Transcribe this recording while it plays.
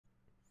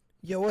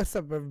Yo, what's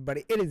up,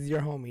 everybody? It is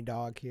your homie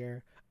dog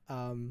here.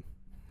 You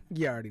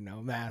already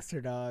know, Master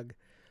Dog.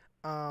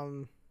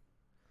 I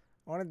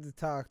wanted to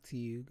talk to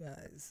you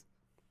guys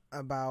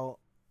about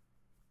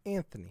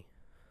Anthony.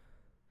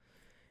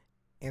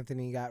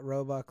 Anthony got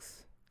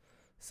Robux,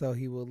 so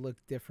he will look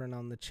different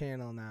on the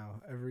channel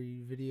now. Every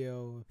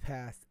video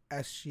past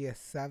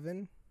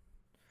SGS7,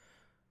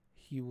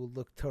 he will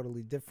look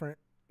totally different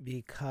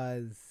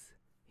because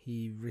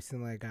he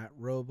recently got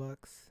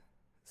Robux.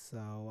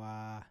 So,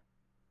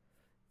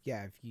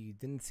 yeah, if you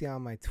didn't see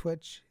on my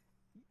Twitch,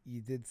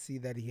 you did see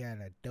that he had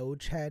a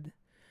Doge head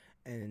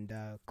and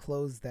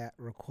clothes that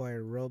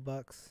require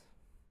Robux.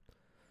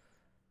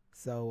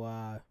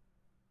 So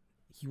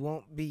he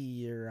won't be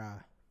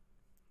your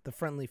the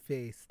friendly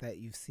face that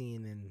you've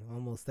seen in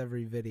almost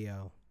every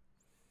video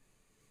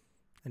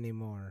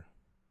anymore.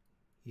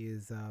 He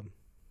is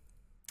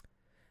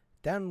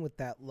done with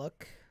that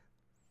look,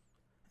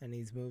 and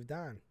he's moved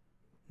on.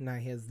 Now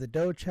he has the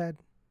Doge head,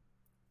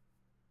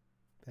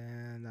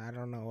 and I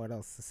don't know what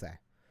else to say.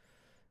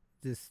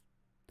 Just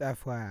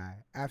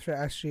FYI, after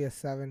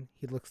SGS7,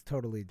 he looks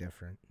totally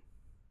different.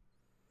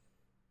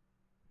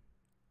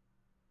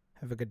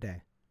 Have a good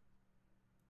day.